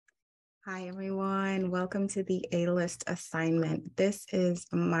Hi, everyone. Welcome to the A-List assignment. This is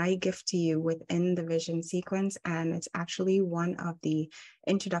my gift to you within the vision sequence, and it's actually one of the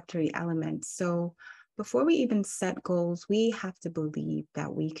introductory elements. So before we even set goals, we have to believe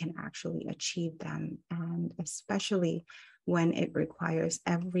that we can actually achieve them, and especially when it requires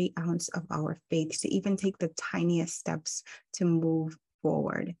every ounce of our faith to even take the tiniest steps to move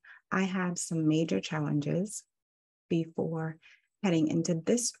forward. I had some major challenges before heading into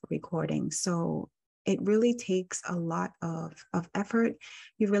this recording. So it really takes a lot of effort.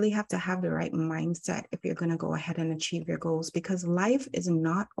 You really have to have the right mindset if you're going to go ahead and achieve your goals, because life is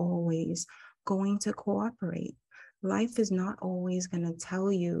not always going to cooperate. Life is not always going to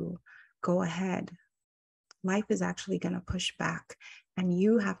tell you, go ahead. Life is actually going to push back, and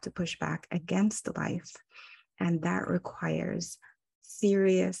you have to push back against life. And that requires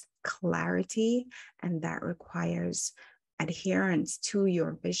serious clarity, and that requires adherence to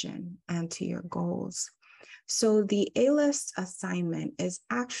your vision and to your goals. So the A-List assignment is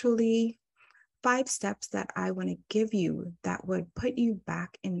actually 5 steps that I want to give you that would put you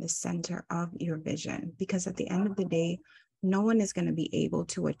back in the center of your vision. Because at the end of the day, no one is going to be able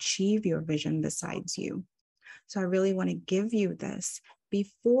to achieve your vision besides you. So I really want to give you this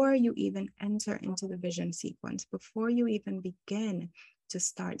before you even enter into the vision sequence, before you even begin to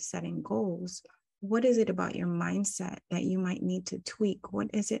start setting goals. What is it about your mindset that you might need to tweak? What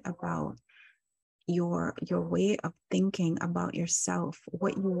is it about your way of thinking about yourself,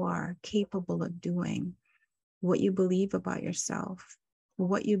 what you are capable of doing, what you believe about yourself,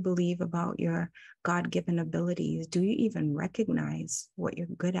 what you believe about your God-given abilities? Do you even recognize what you're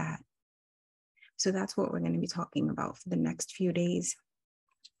good at? So that's what we're going to be talking about for the next few days.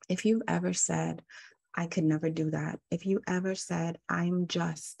 If you've ever said, I could never do that, if you ever said, I'm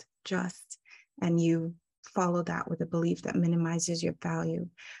just, and you follow that with a belief that minimizes your value,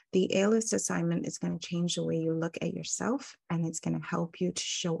 the A-List assignment is going to change the way you look at yourself, and it's going to help you to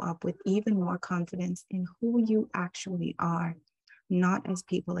show up with even more confidence in who you actually are, not as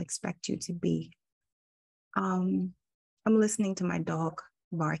people expect you to be. I'm listening to my dog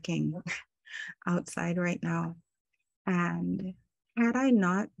barking outside right now. And had I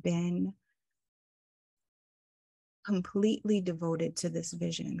not been completely devoted to this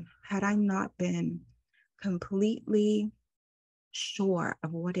vision, had I not been completely sure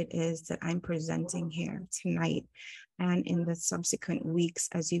of what it is that I'm presenting here tonight and in the subsequent weeks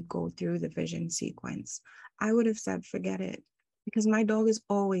as you go through the vision sequence, I would have said, forget it, because my dog is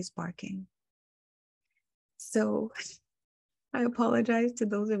always barking. So I apologize to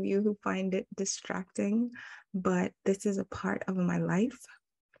those of you who find it distracting, but this is a part of my life.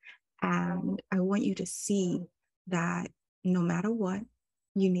 And I want you to see that no matter what,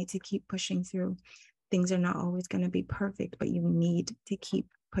 you need to keep pushing through. Things are not always going to be perfect, but you need to keep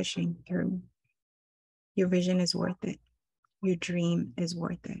pushing through. Your vision is worth it. Your dream is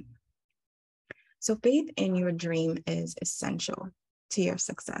worth it. So faith in your dream is essential to your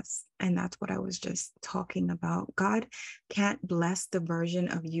success. And that's what I was just talking about. God can't bless the version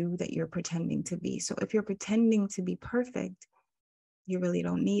of you that you're pretending to be. So if you're pretending to be perfect, you really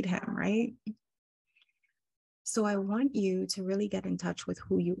don't need him, right? So I want you to really get in touch with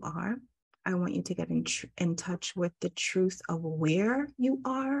who you are. I want you to get in touch with the truth of where you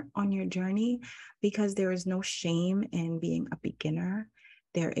are on your journey, because there is no shame in being a beginner.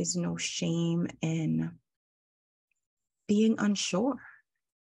 There is no shame in being unsure.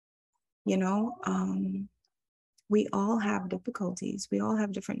 You know, we all have difficulties. We all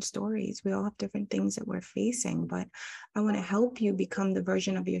have different stories. We all have different things that we're facing. But I want to help you become the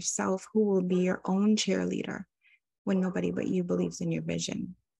version of yourself who will be your own cheerleader when nobody but you believes in your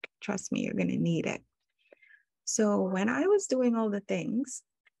vision. Trust me, you're going to need it. So when I was doing all the things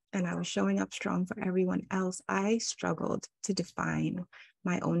and I was showing up strong for everyone else, I struggled to define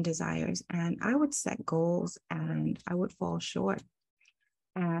my own desires, and I would set goals and I would fall short.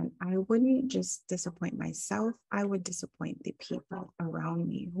 And I wouldn't just disappoint myself, I would disappoint the people around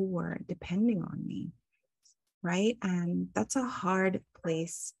me who were depending on me, right? And that's a hard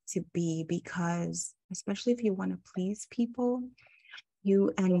place to be, because especially if you want to please people,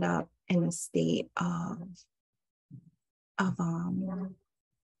 you end up in a state of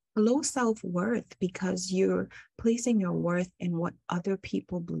low self-worth, because you're placing your worth in what other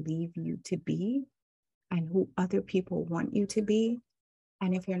people believe you to be and who other people want you to be.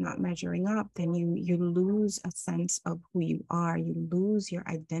 And if you're not measuring up, then you lose a sense of who you are. You lose your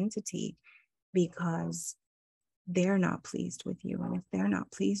identity because they're not pleased with you. And if they're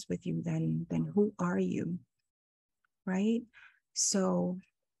not pleased with you, then who are you? Right? So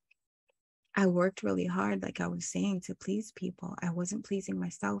I worked really hard, like I was saying, to please people. I wasn't pleasing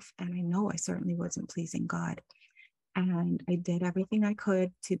myself, and I know I certainly wasn't pleasing God. And I did everything I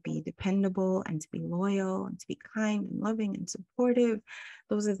could to be dependable and to be loyal and to be kind and loving and supportive.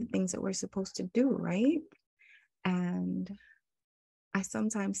 Those are the things that we're supposed to do, right? And I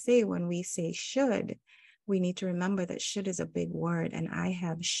sometimes say, when we say should, we need to remember that should is a big word. And I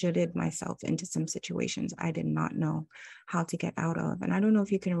have shoulded myself into some situations I did not know how to get out of. And I don't know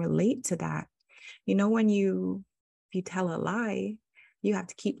if you can relate to that. You know, when if you tell a lie, you have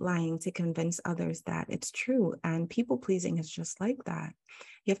to keep lying to convince others that it's true. And people pleasing is just like that.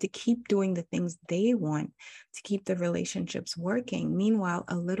 You have to keep doing the things they want to keep the relationships working. Meanwhile,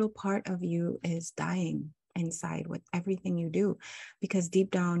 a little part of you is dying inside with everything you do, because deep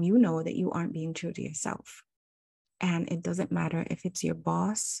down, you know that you aren't being true to yourself. And it doesn't matter if it's your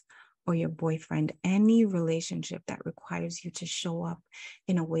boss or your boyfriend, any relationship that requires you to show up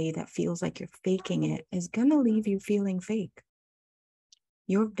in a way that feels like you're faking it is going to leave you feeling fake.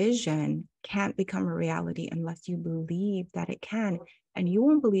 Your vision can't become a reality unless you believe that it can. And you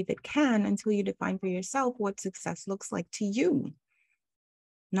won't believe it can until you define for yourself what success looks like to you,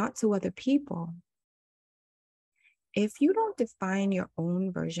 not to other people. If you don't define your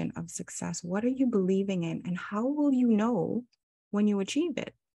own version of success, what are you believing in, and how will you know when you achieve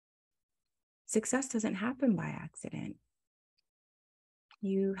it? Success doesn't happen by accident.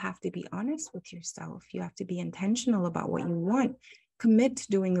 You have to be honest with yourself. You have to be intentional about what you want. Commit to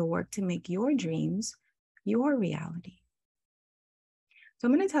doing the work to make your dreams your reality. So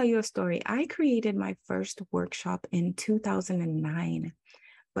I'm going to tell you a story. I created my first workshop in 2009,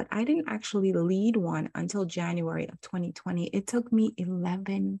 but I didn't actually lead one until January of 2020. It took me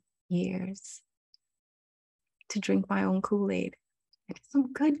 11 years to drink my own Kool-Aid. It's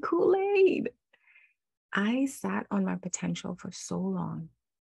some good Kool-Aid. I sat on my potential for so long,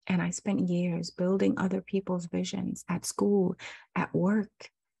 and I spent years building other people's visions at school, at work,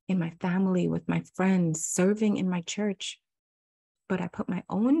 in my family, with my friends, serving in my church. But I put my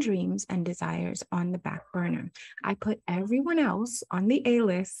own dreams and desires on the back burner. I put everyone else on the A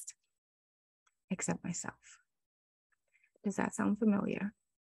list except myself. Does that sound familiar?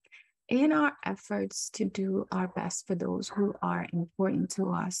 In our efforts to do our best for those who are important to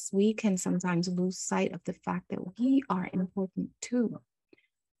us, we can sometimes lose sight of the fact that we are important too.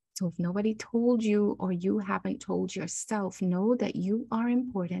 So if nobody told you, or you haven't told yourself, know that you are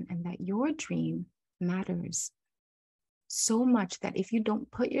important and that your dream matters so much that if you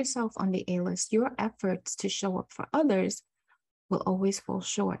don't put yourself on the A list, your efforts to show up for others will always fall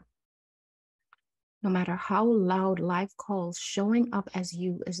short. No matter how loud life calls, showing up as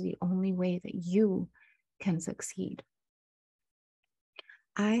you is the only way that you can succeed.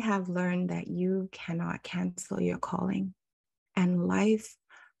 I have learned that you cannot cancel your calling, and life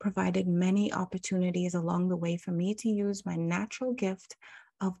provided many opportunities along the way for me to use my natural gift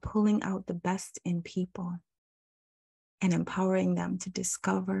of pulling out the best in people and empowering them to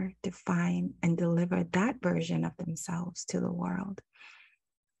discover, define, and deliver that version of themselves to the world.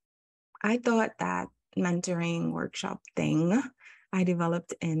 I thought that mentoring workshop thing I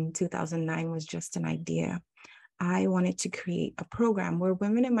developed in 2009 was just an idea. I wanted to create a program where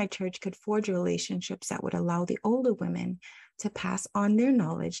women in my church could forge relationships that would allow the older women to pass on their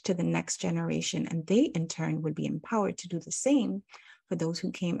knowledge to the next generation, and they in turn would be empowered to do the same for those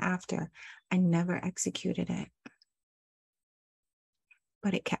who came after. I never executed it,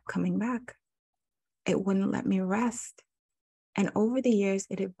 but it kept coming back. It wouldn't let me rest. And over the years,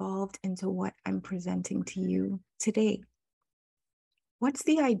 it evolved into what I'm presenting to you today. What's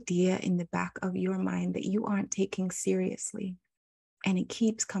the idea in the back of your mind that you aren't taking seriously? And it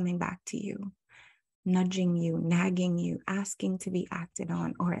keeps coming back to you, nudging you, nagging you, asking to be acted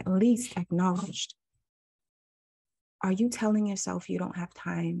on, or at least acknowledged. Are you telling yourself you don't have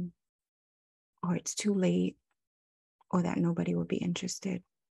time, or it's too late, or that nobody will be interested?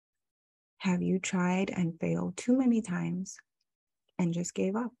 Have you tried and failed too many times and just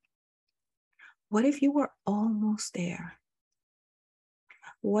gave up? What if you were almost there?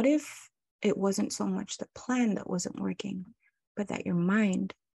 What if it wasn't so much the plan that wasn't working, but that your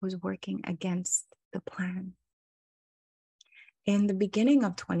mind was working against the plan? In the beginning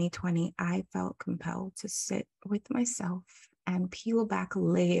of 2020, I felt compelled to sit with myself and peel back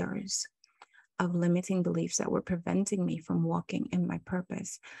layers of limiting beliefs that were preventing me from walking in my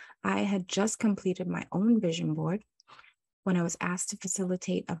purpose. I had just completed my own vision board when I was asked to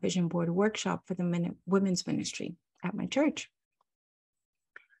facilitate a vision board workshop for the women's ministry at my church.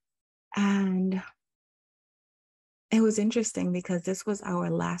 And it was interesting because this was our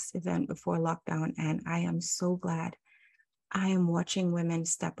last event before lockdown, and I am so glad I am watching women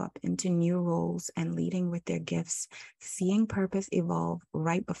step up into new roles and leading with their gifts, seeing purpose evolve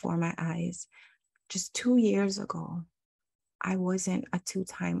right before my eyes. Just 2 years ago, I wasn't a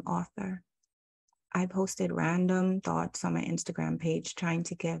 2-time author. I posted random thoughts on my Instagram page trying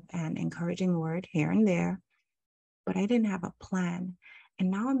to give an encouraging word here and there, but I didn't have a plan.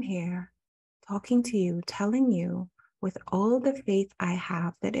 And now I'm here talking to you, telling you with all the faith I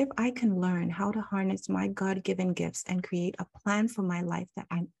have that if I can learn how to harness my God-given gifts and create a plan for my life that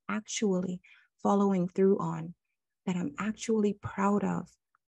I'm actually following through on, that I'm actually proud of,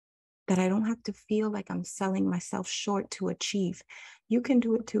 that I don't have to feel like I'm selling myself short to achieve, you can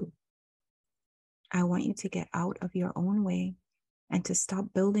do it too. I want you to get out of your own way and to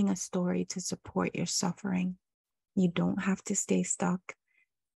stop building a story to support your suffering. You don't have to stay stuck.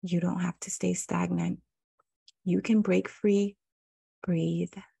 You don't have to stay stagnant. You can break free,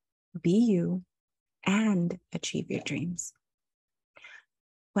 breathe, be you, and achieve your dreams.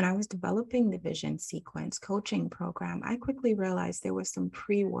 When I was developing the Vision Sequence coaching program, I quickly realized there was some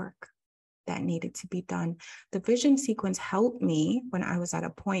pre-work that needed to be done. The Vision Sequence helped me when I was at a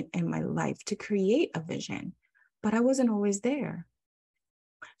point in my life to create a vision, but I wasn't always there.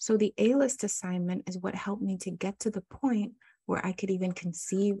 So the A-list assignment is what helped me to get to the point where I could even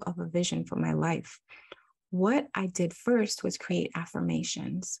conceive of a vision for my life. What I did first was create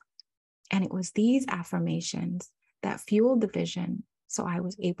affirmations. And it was these affirmations that fueled the vision so I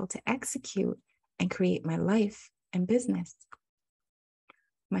was able to execute and create my life and business.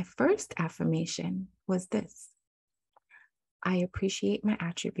 My first affirmation was this: I appreciate my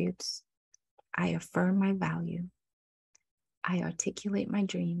attributes. I affirm my value. I articulate my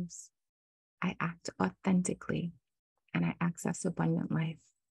dreams. I act authentically, and I access abundant life.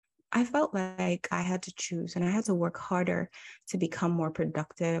 I felt like I had to choose and I had to work harder to become more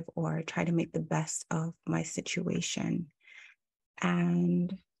productive or try to make the best of my situation.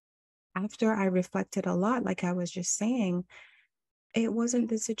 And after I reflected a lot, like I was just saying, it wasn't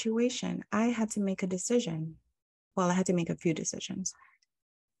the situation. I had to make a decision. Well, I had to make a few decisions.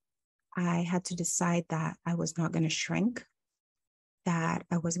 I had to decide that I was not going to shrink, that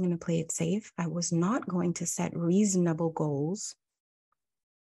I wasn't going to play it safe. I was not going to set reasonable goals.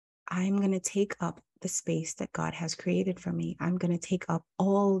 I'm going to take up the space that God has created for me. I'm going to take up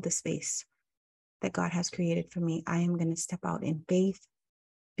all the space that God has created for me. I am going to step out in faith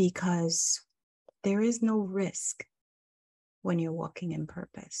because there is no risk when you're walking in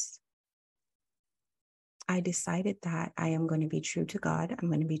purpose. I decided that I am going to be true to God. I'm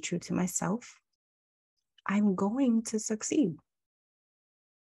going to be true to myself. I'm going to succeed.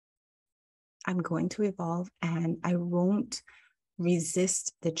 I'm going to evolve, and I won't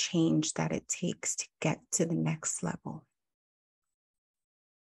resist the change that it takes to get to the next level.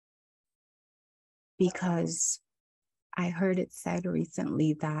 Because I heard it said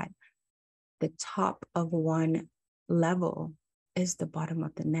recently that the top of one level is the bottom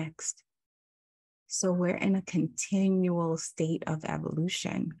of the next. So we're in a continual state of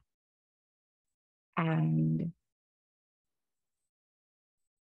evolution. And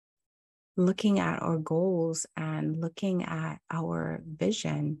looking at our goals and looking at our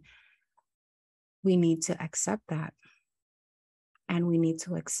vision, we need to accept that. And we need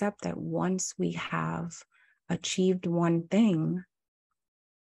to accept that once we have achieved one thing,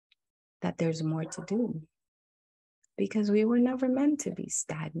 that there's more to do. Because we were never meant to be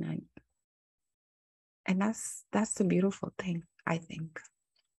stagnant. And that's the beautiful thing, I think.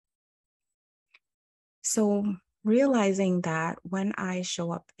 So realizing that when I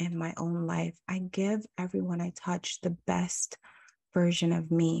show up in my own life, I give everyone I touch the best version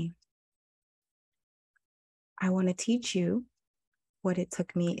of me. I want to teach you what it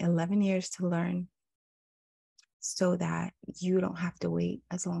took me 11 years to learn so that you don't have to wait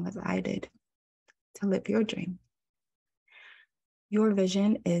as long as I did to live your dream. Your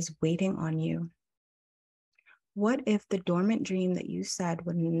vision is waiting on you. What if the dormant dream that you said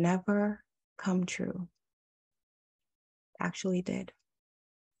would never come true actually did?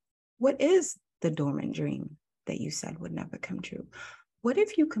 What is the dormant dream that you said would never come true? What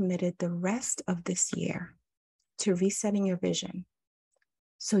if you committed the rest of this year to resetting your vision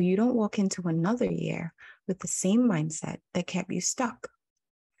so you don't walk into another year with the same mindset that kept you stuck?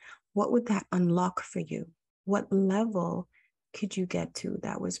 What would that unlock for you? What level could you get to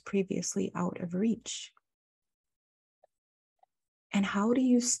that was previously out of reach? And how do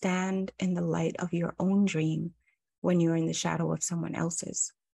you stand in the light of your own dream when you're in the shadow of someone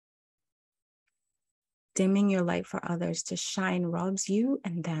else's? Dimming your light for others to shine robs you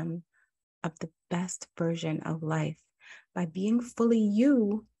and them of the best version of life. By being fully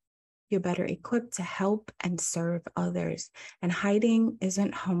you, You're better equipped to help and serve others. And hiding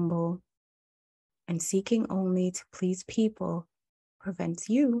isn't humble. And seeking only to please people prevents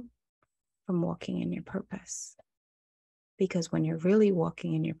you from walking in your purpose. Because when you're really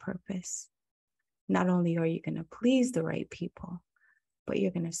walking in your purpose, not only are you going to please the right people, but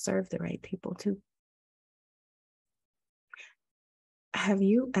you're going to serve the right people too. Have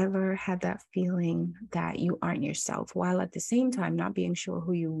you ever had that feeling that you aren't yourself while at the same time not being sure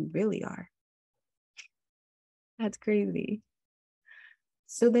who you really are? That's crazy.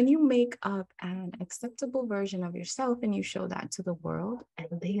 So then you make up an acceptable version of yourself and you show that to the world, and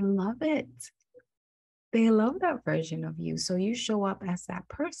they love it. They love that version of you. So you show up as that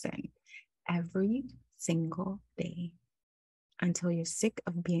person every single day until you're sick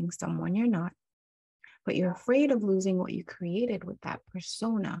of being someone you're not, but you're afraid of losing what you created with that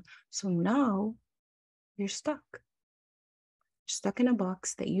persona. So now you're stuck. You're stuck in a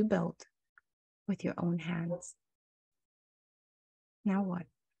box that you built with your own hands. Now what?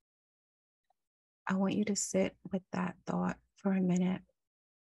 I want you to sit with that thought for a minute.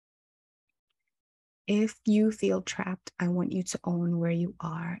 If you feel trapped, I want you to own where you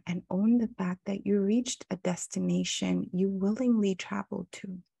are and own the fact that you reached a destination you willingly traveled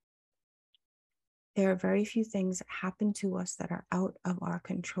to. There are very few things that happen to us that are out of our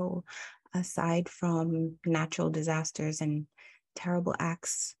control, aside from natural disasters and terrible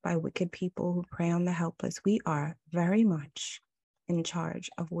acts by wicked people who prey on the helpless. We are very much in charge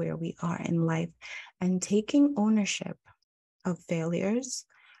of where we are in life, and taking ownership of failures,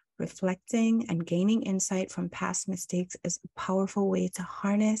 reflecting and gaining insight from past mistakes is a powerful way to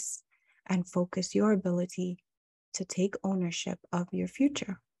harness and focus your ability to take ownership of your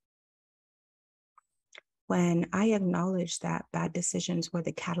future. When I acknowledged that bad decisions were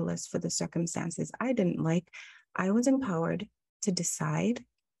the catalyst for the circumstances I didn't like, I was empowered to decide,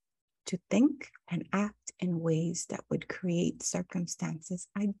 to think and act in ways that would create circumstances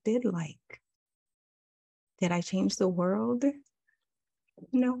I did like. Did I change the world?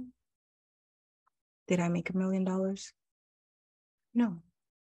 No. Did I make $1 million? No.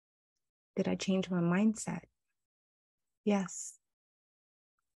 Did I change my mindset? Yes.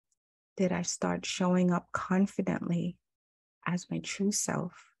 Did I start showing up confidently as my true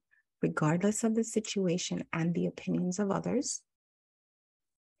self, regardless of the situation and the opinions of others?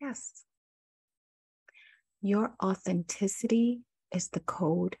 Yes. Your authenticity is the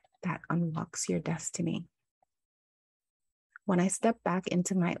code that unlocks your destiny. When I stepped back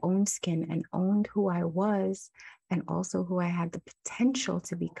into my own skin and owned who I was and also who I had the potential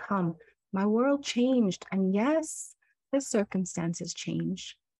to become, my world changed. And yes, the circumstances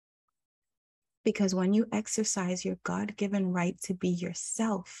change. Because when you exercise your God-given right to be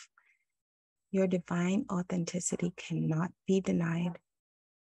yourself, your divine authenticity cannot be denied.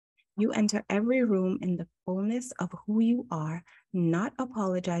 You enter every room in the fullness of who you are, not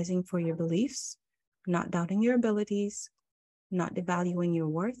apologizing for your beliefs, not doubting your abilities, not devaluing your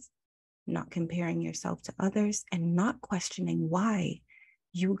worth, not comparing yourself to others, and not questioning why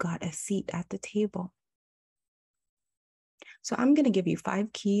you got a seat at the table. So I'm going to give you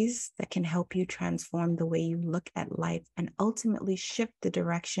 5 keys that can help you transform the way you look at life and ultimately shift the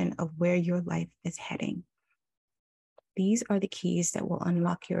direction of where your life is heading. These are the keys that will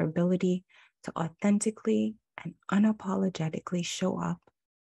unlock your ability to authentically and unapologetically show up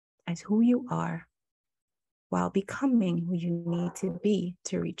as who you are while becoming who you need to be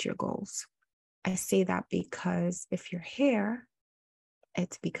to reach your goals. I say that because if you're here,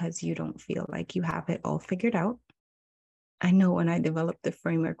 it's because you don't feel like you have it all figured out. I know when I developed the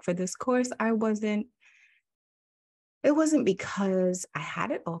framework for this course, it wasn't because I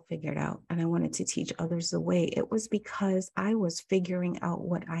had it all figured out and I wanted to teach others the way. It was because I was figuring out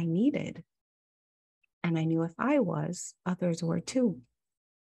what I needed. And I knew if I was, others were too.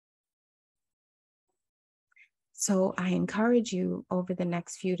 So I encourage you over the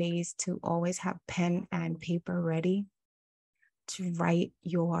next few days to always have pen and paper ready, to write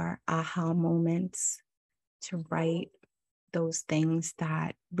your aha moments, to write those things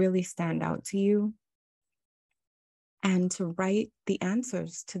that really stand out to you, and to write the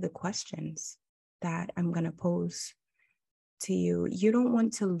answers to the questions that I'm going to pose to you. You don't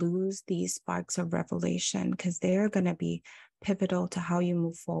want to lose these sparks of revelation because they're going to be pivotal to how you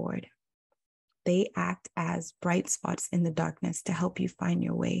move forward. They act as bright spots in the darkness to help you find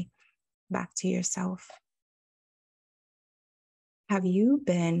your way back to yourself. Have you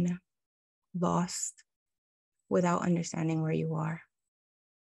been lost without understanding where you are?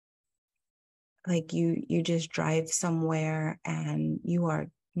 Like you just drive somewhere and you are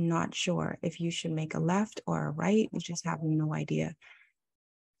not sure if you should make a left or a right. You just have no idea.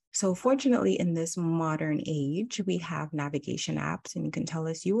 So fortunately, in this modern age, we have navigation apps, and you can tell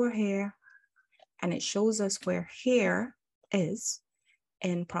us you are here, and it shows us where here is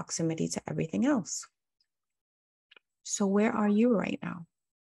in proximity to everything else. So where are you right now?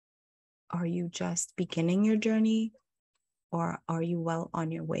 Are you just beginning your journey, or are you well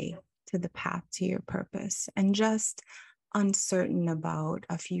on your way to the path to your purpose and just uncertain about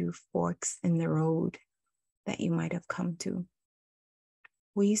a few forks in the road that you might have come to?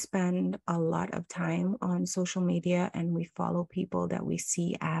 We spend a lot of time on social media, and we follow people that we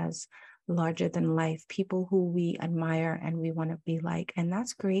see as larger than life, people who we admire and we want to be like. And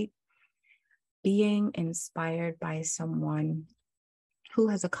that's great. Being inspired by someone who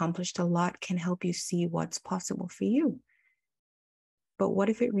has accomplished a lot can help you see what's possible for you. But what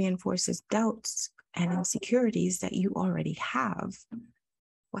if it reinforces doubts and insecurities that you already have?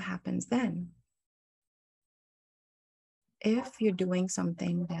 What happens then? If you're doing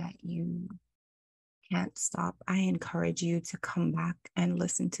something that you can't stop, I encourage you to come back and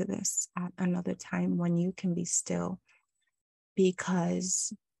listen to this at another time when you can be still,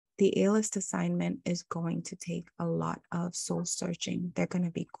 because the A-list assignment is going to take a lot of soul searching. There are going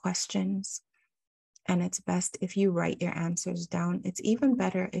to be questions, and it's best if you write your answers down. It's even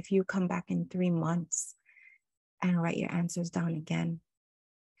better if you come back in 3 months and write your answers down again,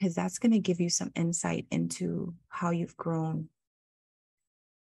 because that's going to give you some insight into how you've grown.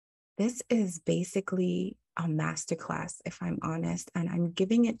 This is basically a masterclass, if I'm honest, and I'm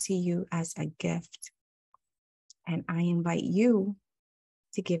giving it to you as a gift. And I invite you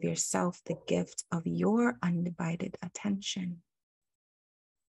to give yourself the gift of your undivided attention.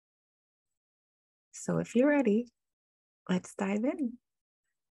 So if you're ready, let's dive in.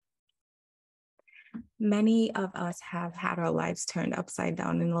 Many of us have had our lives turned upside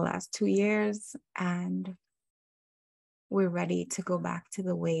down in the last 2 years, and we're ready to go back to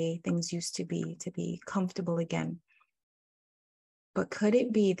the way things used to be comfortable again. But could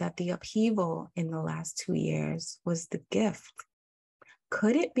it be that the upheaval in the last 2 years was the gift?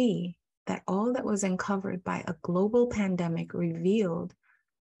 Could it be that all that was uncovered by a global pandemic revealed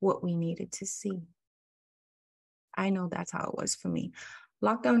what we needed to see? I know that's how it was for me.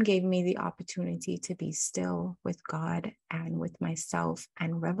 Lockdown gave me the opportunity to be still with God and with myself,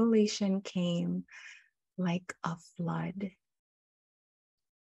 and revelation came like a flood.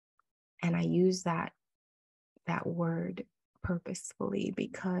 And I use that word purposefully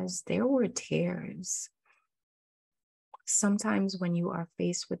because there were tears. Sometimes when you are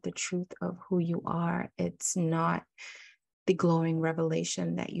faced with the truth of who you are, it's not the glowing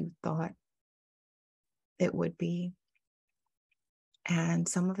revelation that you thought it would be. And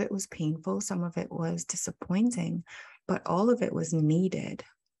some of it was painful, some of it was disappointing, but all of it was needed.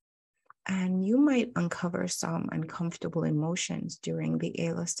 And you might uncover some uncomfortable emotions during the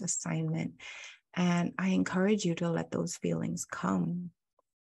A-list assignment. And I encourage you to let those feelings come.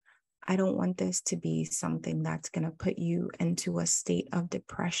 I don't want this to be something that's going to put you into a state of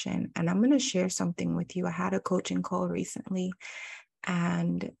depression. And I'm going to share something with you. I had a coaching call recently,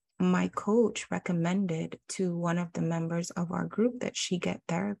 and my coach recommended to one of the members of our group that she get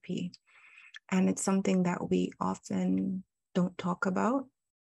therapy. And it's something that we often don't talk about.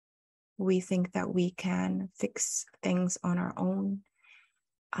 We think that we can fix things on our own.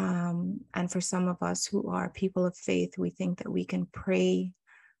 And for some of us who are people of faith, we think that we can pray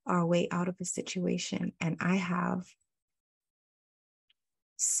our way out of a situation. And I have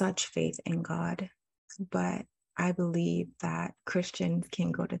such faith in God, but I believe that Christians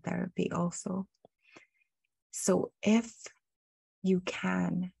can go to therapy also. So if you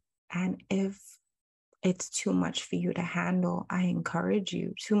can, and if it's too much for you to handle, I encourage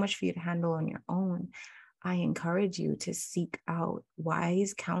you, too much for you to handle on your own, I encourage you to seek out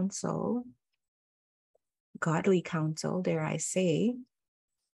wise counsel, godly counsel, dare I say,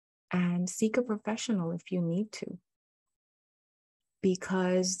 and seek a professional if you need to.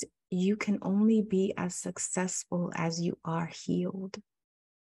 Because you can only be as successful as you are healed,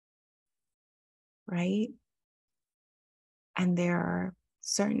 right? And there are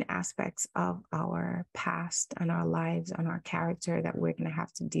certain aspects of our past and our lives and our character that we're going to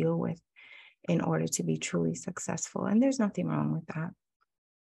have to deal with in order to be truly successful. And there's nothing wrong with that.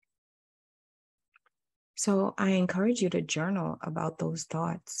 So I encourage you to journal about those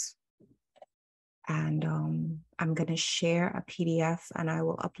thoughts. And I'm going to share a PDF, and I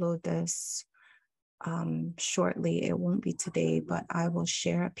will upload this shortly. It won't be today, but I will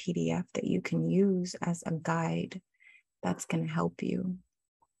share a PDF that you can use as a guide that's going to help you.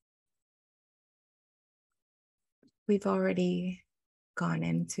 We've already gone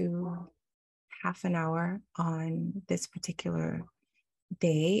into half an hour on this particular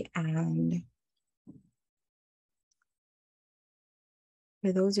day. And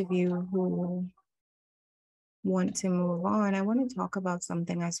for those of you who want to move on, I want to talk about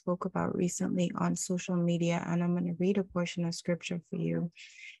something I spoke about recently on social media, and I'm going to read a portion of scripture for you.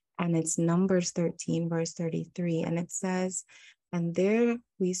 And it's Numbers 13, verse 33. And it says, "And there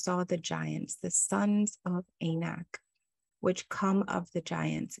we saw the giants, the sons of Anak, which come of the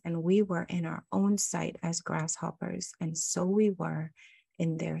giants, and we were in our own sight as grasshoppers, and so we were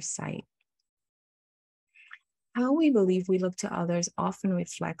in their sight." How we believe we look to others often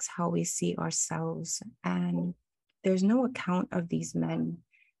reflects how we see ourselves. And there's no account of these men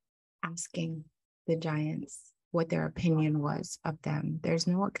asking the giants what their opinion was of them. There's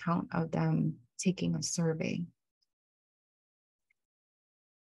no account of them taking a survey.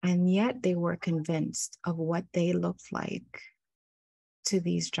 And yet they were convinced of what they looked like to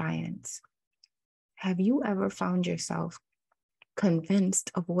these giants. Have you ever found yourself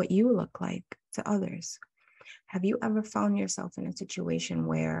convinced of what you look like to others? Have you ever found yourself in a situation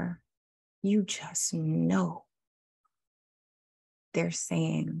where you just know they're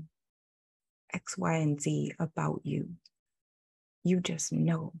saying X, Y, and Z about you? You just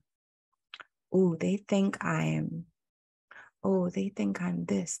know. Oh, they think I'm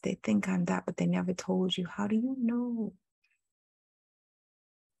this, they think I'm that, but they never told you. How do you know?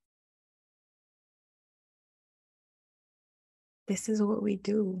 This is what we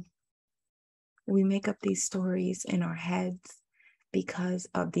do. We make up these stories in our heads because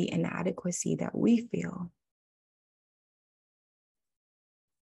of the inadequacy that we feel.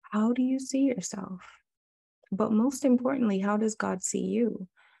 How do you see yourself? But most importantly, how does God see you?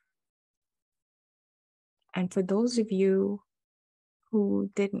 And for those of you who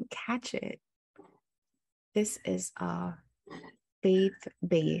didn't catch it, this is a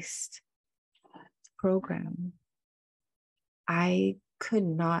faith-based program. I could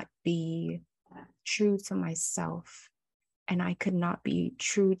not be true to myself, and I could not be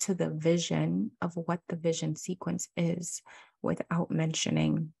true to the vision of what the vision sequence is without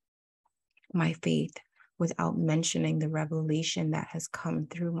mentioning my faith, without mentioning the revelation that has come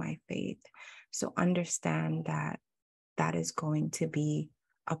through my faith. So understand that that is going to be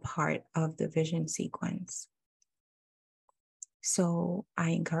a part of the vision sequence. So I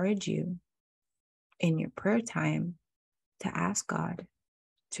encourage you in your prayer time to ask God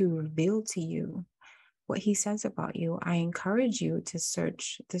to reveal to you what he says about you. I encourage you to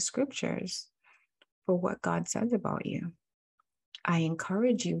search the scriptures for what God says about you. I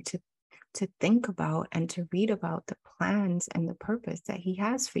encourage you to think about and to read about the plans and the purpose that he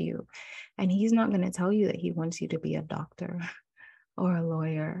has for you. And he's not going to tell you that he wants you to be a doctor or a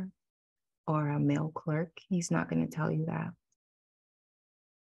lawyer or a mail clerk. He's not going to tell you that.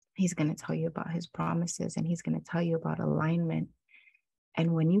 He's going to tell you about his promises, and he's going to tell you about alignment.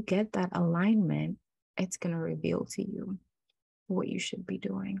 And when you get that alignment, it's going to reveal to you what you should be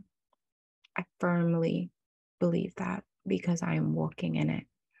doing. I firmly believe that because I am walking in it.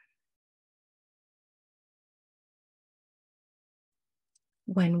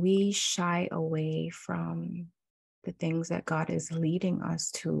 When we shy away from the things that God is leading us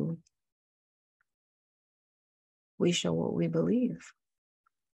to, we show what we believe.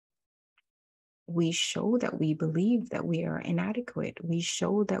 We show that we believe that we are inadequate. We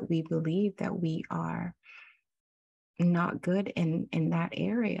show that we believe that we are not good in that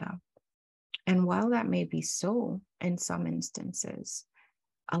area. And while that may be so in some instances,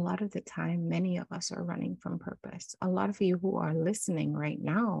 a lot of the time, many of us are running from purpose. A lot of you who are listening right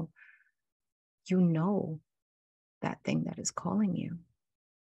now, you know that thing that is calling you.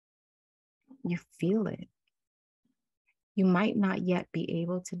 You feel it. You might not yet be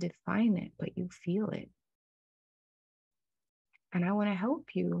able to define it, but you feel it. And I want to help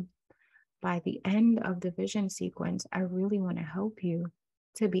you. By the end of the vision sequence, I really want to help you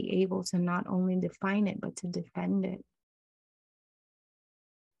to be able to not only define it, but to defend it,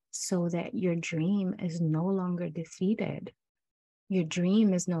 so that your dream is no longer defeated. Your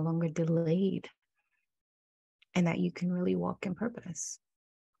dream is no longer delayed, and that you can really walk in purpose.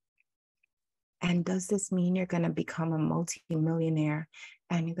 And does this mean you're going to become a multi-millionaire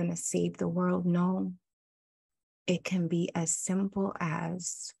and you're going to save the world? No. It can be as simple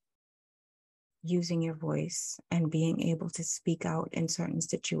as using your voice and being able to speak out in certain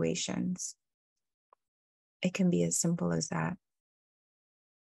situations. It can be as simple as that.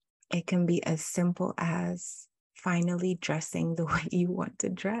 It can be as simple as finally dressing the way you want to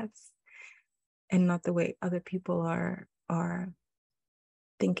dress and not the way other people are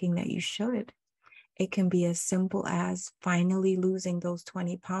thinking that you should. It can be as simple as finally losing those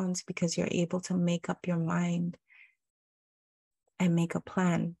 20 pounds because you're able to make up your mind and make a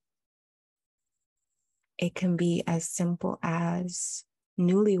plan. It can be as simple as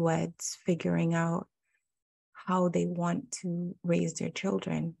newlyweds figuring out how they want to raise their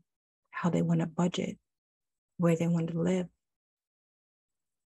children, how they want to budget, where they want to live.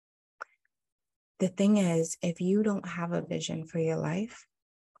 The thing is, if you don't have a vision for your life,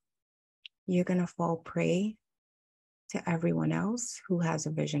 you're going to fall prey to everyone else who has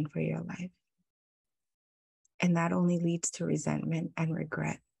a vision for your life. And that only leads to resentment and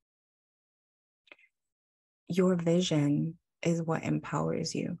regret. Your vision is what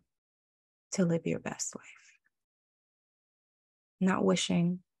empowers you to live your best life. Not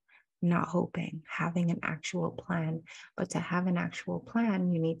wishing, not hoping, having an actual plan. But to have an actual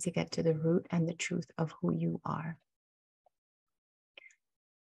plan, you need to get to the root and the truth of who you are.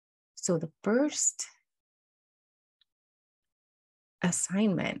 So the first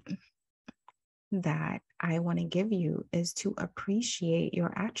assignment that I want to give you is to appreciate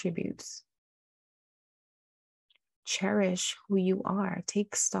your attributes. Cherish who you are.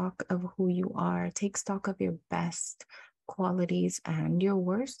 Take stock of who you are. Take stock of your best qualities and your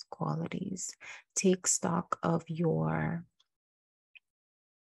worst qualities. Take stock of your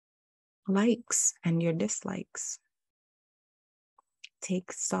likes and your dislikes.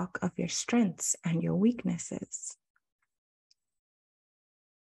 Take stock of your strengths and your weaknesses.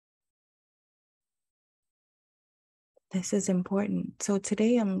 This is important. So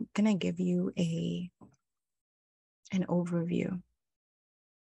today I'm going to give you an overview.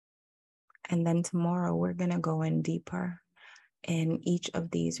 And then tomorrow we're going to go in deeper in each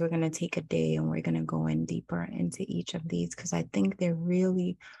of these. We're going to take a day and we're going to go in deeper into each of these because I think they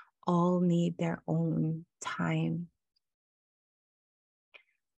really all need their own time.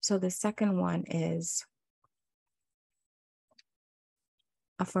 So the second one is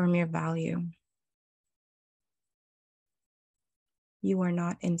affirm your value. You are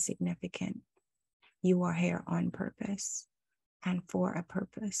not insignificant. You are here on purpose and for a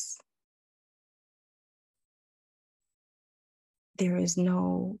purpose. There is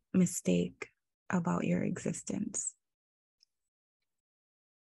no mistake about your existence.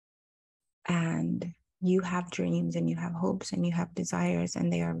 And you have dreams and you have hopes and you have desires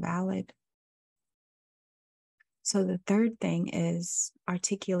and they are valid. So the third thing is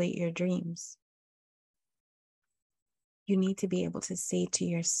articulate your dreams. You need to be able to say to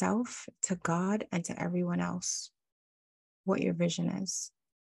yourself, to God, and to everyone else what your vision is,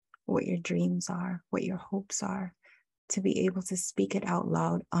 what your dreams are, what your hopes are, to be able to speak it out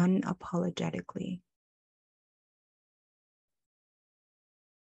loud unapologetically.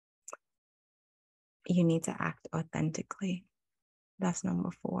 You need to act authentically. That's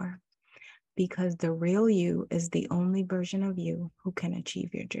number 4. Because the real you is the only version of you who can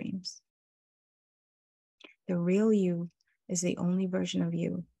achieve your dreams. The real you is the only version of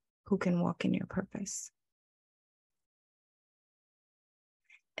you who can walk in your purpose.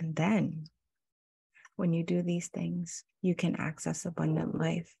 And then, when you do these things, you can access abundant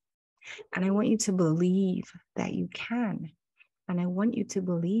life. And I want you to believe that you can. And I want you to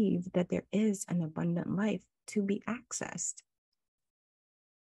believe that there is an abundant life to be accessed.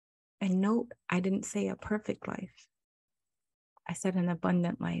 And note, I didn't say a perfect life. I said an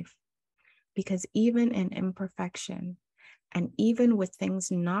abundant life. Because even in imperfection, and even with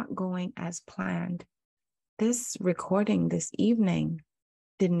things not going as planned, this recording this evening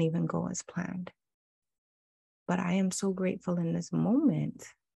didn't even go as planned. But I am so grateful in this moment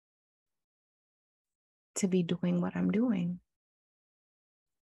to be doing what I'm doing.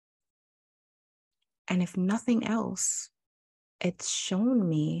 And if nothing else, it's shown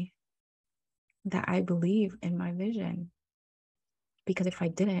me that I believe in my vision. Because if I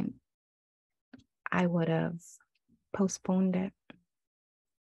didn't, I would have postponed it.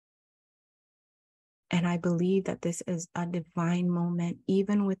 And I believe that this is a divine moment,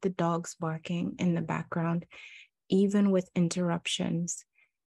 even with the dogs barking in the background, even with interruptions,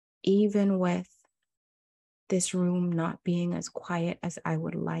 even with this room not being as quiet as I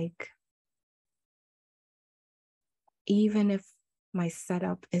would like. Even if my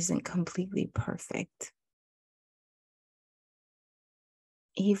setup isn't completely perfect.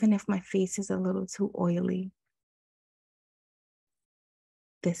 Even if my face is a little too oily.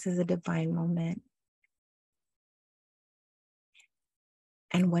 This is a divine moment.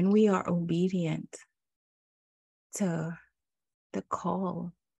 And when we are obedient to the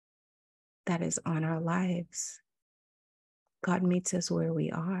call that is on our lives, God meets us where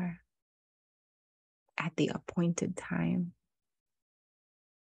we are at the appointed time.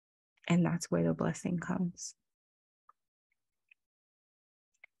 And that's where the blessing comes.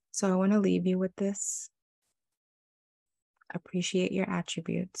 So I want to leave you with this. Appreciate your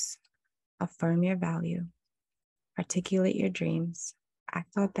attributes, affirm your value, articulate your dreams,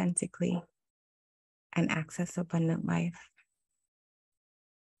 act authentically, and access abundant life.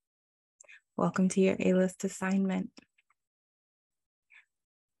 Welcome to your A-List assignment.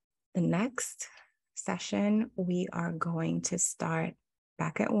 The next session, we are going to start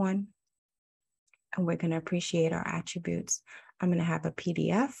back at 1, and we're going to appreciate our attributes. I'm going to have a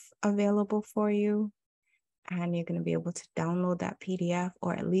PDF available for you, and you're going to be able to download that PDF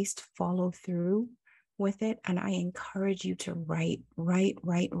or at least follow through with it. And I encourage you to write.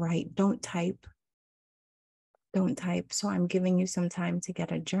 Don't type. So I'm giving you some time to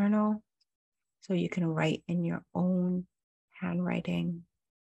get a journal so you can write in your own handwriting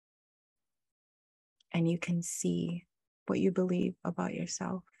and you can see what you believe about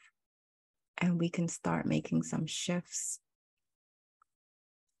yourself. And we can start making some shifts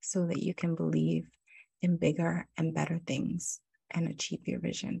so that you can believe in bigger and better things and achieve your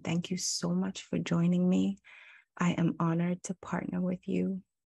vision. Thank you so much for joining me. I am honored to partner with you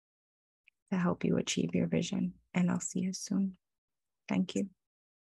to help you achieve your vision, and I'll see you soon. Thank you.